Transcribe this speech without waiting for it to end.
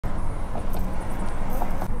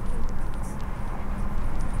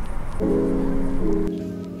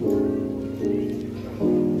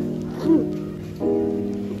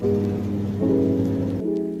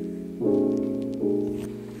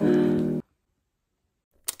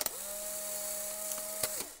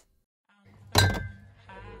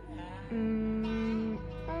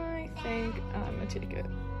take it.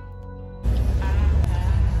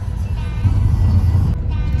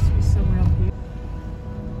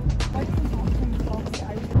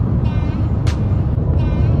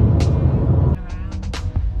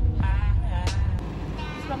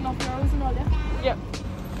 Yep.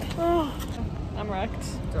 Oh, I'm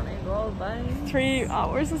wrecked. Donegal, bye. 3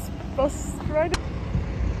 hours is bus ride.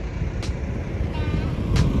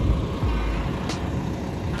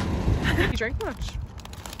 You drink much?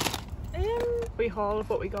 We haul of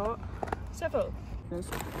what we got. Several.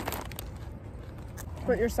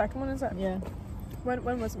 But your second one is it? Yeah.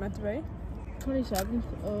 When was it meant to be? 27th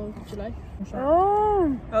of July.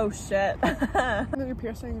 Oh! Oh shit. Your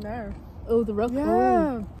piercing there. Oh, the rook. Yeah.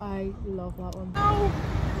 Oh, I love that one. No!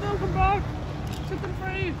 No, come back! Set them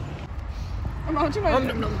free!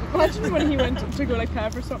 Imagine when he went to go like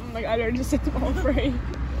pep or something, like I learned to set them all free.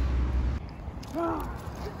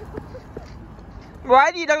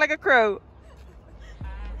 Why do you look like a crow?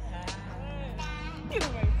 Get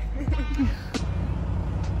away.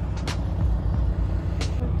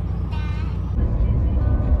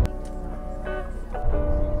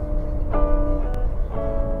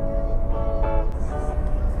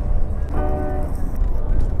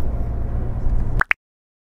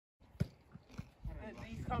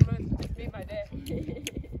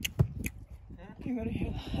 You gotta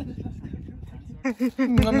hear that.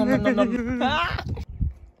 Nom nom nom nom nom.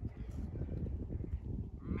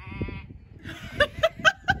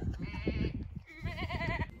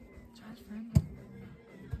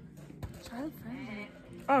 Child friendly.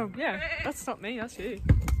 Oh yeah, that's not me, that's you.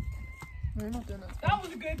 We're not doing it. That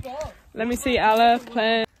was a good ball. Let me see Ella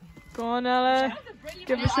playing. Go on Ella,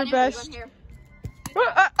 give us your best.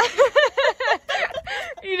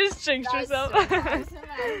 You just jinxed yourself.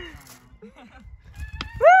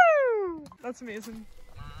 Woo! That's amazing.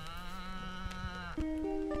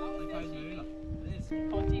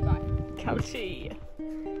 Couchy.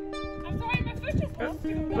 I'm sorry, my foot just wants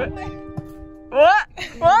to go that way. What?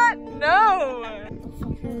 What? No!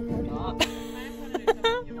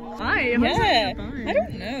 Hi. Yeah. I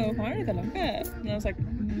don't know. Why did I look at it? And I was like,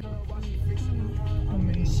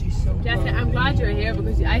 Jessica, I'm glad you're here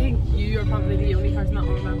because I think you are probably the only person that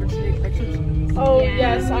will remember to take pictures. Oh Yeah.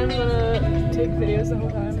 yes, I'm gonna take videos the whole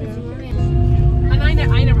time. Yeah. And I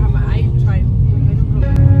never have my eye tried.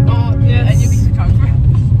 Oh, Yes. and you'd be photographer.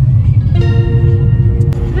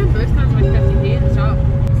 I'm first time like 50p in the shop.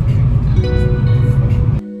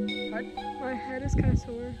 My head is kind of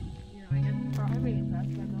sore. I'm really impressed.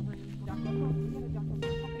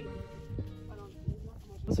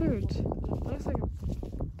 Lizard. That looks like a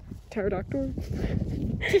pterodactyl.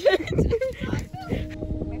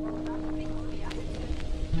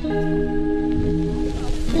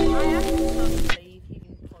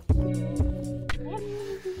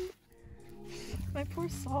 My poor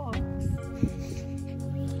socks.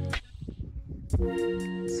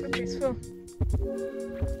 So peaceful.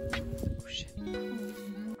 Oh shit.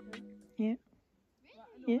 yeah.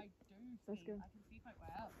 Yeah. Let's go.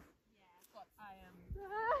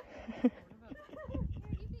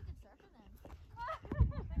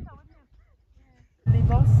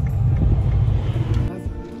 Leave us.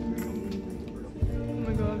 Oh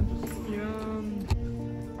my god. Yum.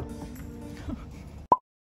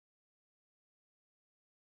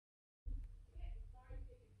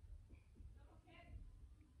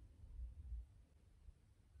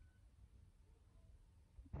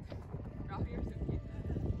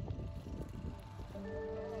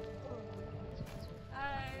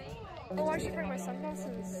 Oh, I should bring my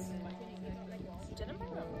sunglasses. Didn't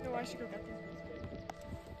bring them. No, I should go get them.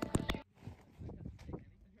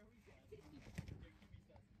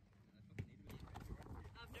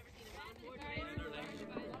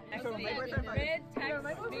 Red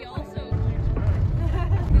text me also.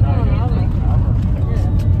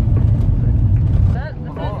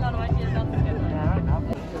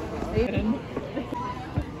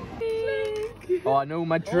 Oh, I know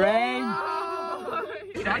my train.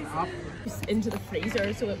 Into the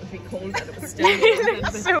freezer so it would be cold but it was still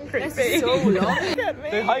It's so creepy. so long.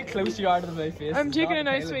 Look how close you are to my face. I'm It's taking not a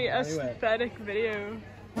nice pale wee anyway. aesthetic video.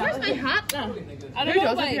 Where's my hat now? I Who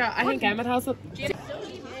does it? Yeah, I think Emmett has it.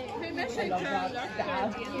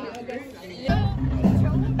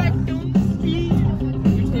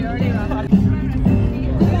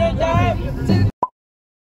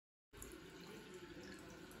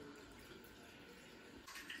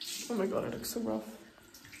 Oh my god, it looks so rough.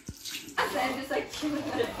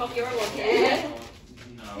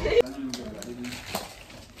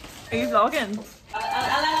 Are you vlogging?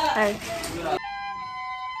 Hey.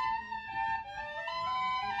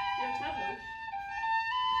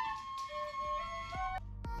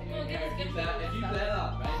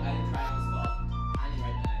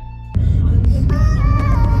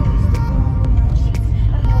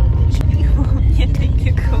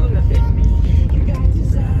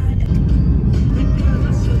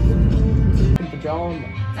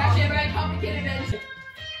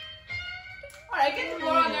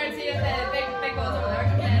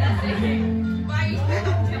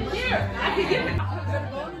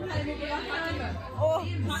 Oh,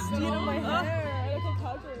 stain on my hair. I look like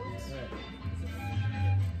cockroach.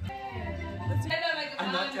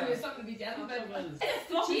 I'm not jealous.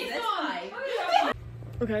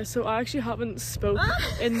 Okay, so I actually haven't spoke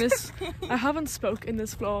in this. I haven't spoke in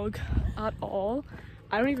this vlog at all.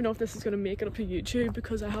 I don't even know if this is gonna make it up to YouTube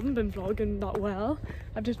because I haven't been vlogging that well.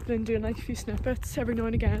 I've just been doing like a few snippets every now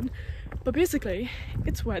and again. But basically,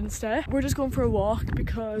 it's Wednesday. We're just going for a walk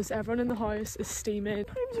because everyone in the house is steaming.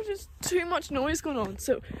 There's just too much noise going on.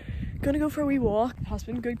 So, gonna go for a wee walk. It has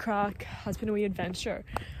been good crack, has been a wee adventure.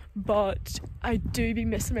 But I do be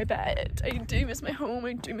missing my bed. I do miss my home.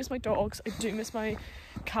 I do miss my dogs. I do miss my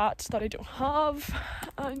cat that I don't have.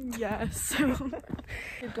 And yes, I'm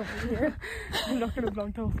not gonna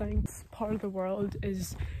vlog the whole thing. This part of the world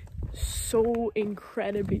is so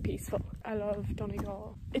incredibly peaceful. I love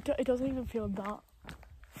Donegal. It doesn't even feel that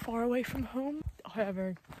far away from home.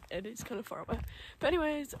 However, it is kind of far away. But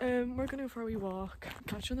anyways, we're gonna go for a wee walk.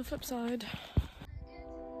 Catch you on the flip side.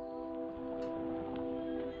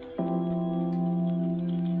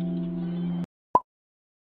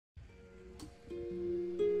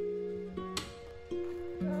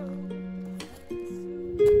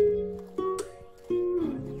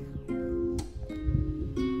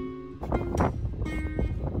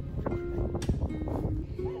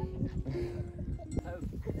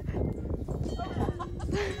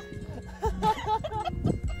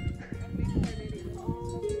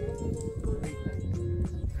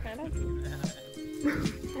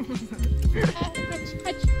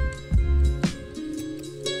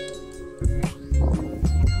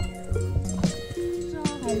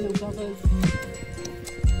 Hello, Bubbles.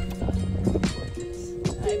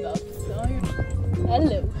 Hi, Bubs.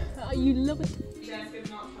 Hello. Oh, you love it. Jessica did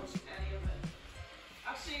not touch any of it.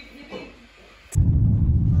 Actually, maybe.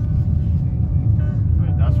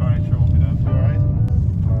 Right, that's right, sure, we'll be down to, alright?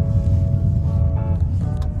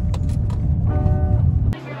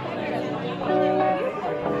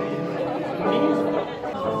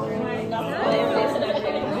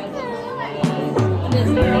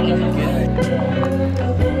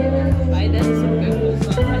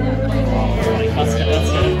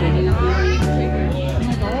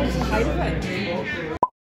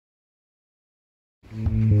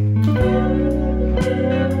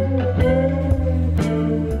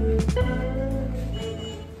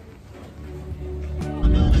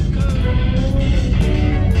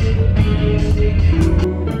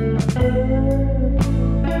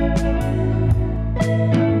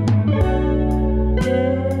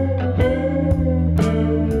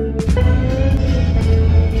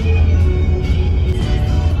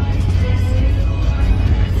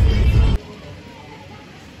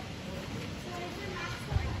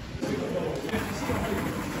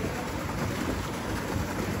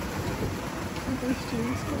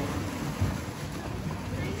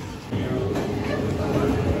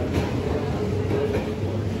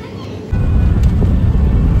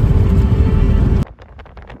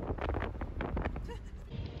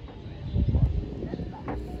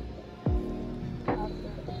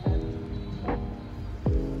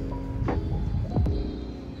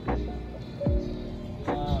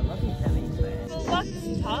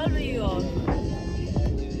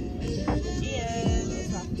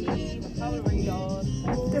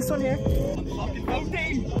 This one here.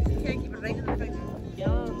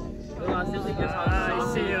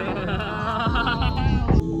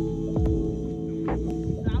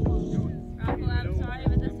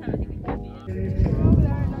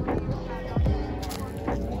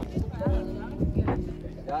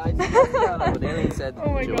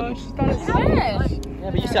 Oh my gosh, that is so much. Yeah,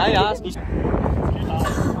 but you said I asked you. I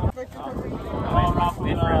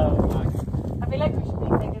feel like we should be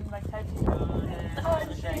taking like type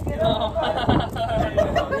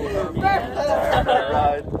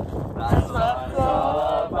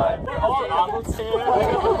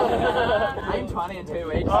I'm 20 in 2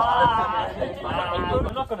 weeks.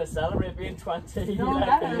 I'm not going to celebrate being 20. No,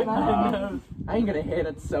 I'm going to hate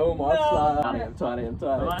it so much. No. I'm 20. I'm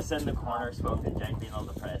going to sit in the corner smoking, drinking, all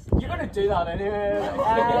depressed. You're going to do that anyway.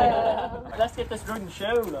 Let's get this drug and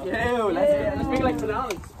show. Though. Yeah, let's make like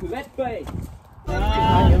bananas. Let's play.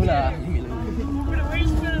 Bye.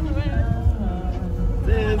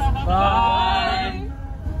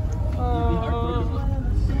 Oh.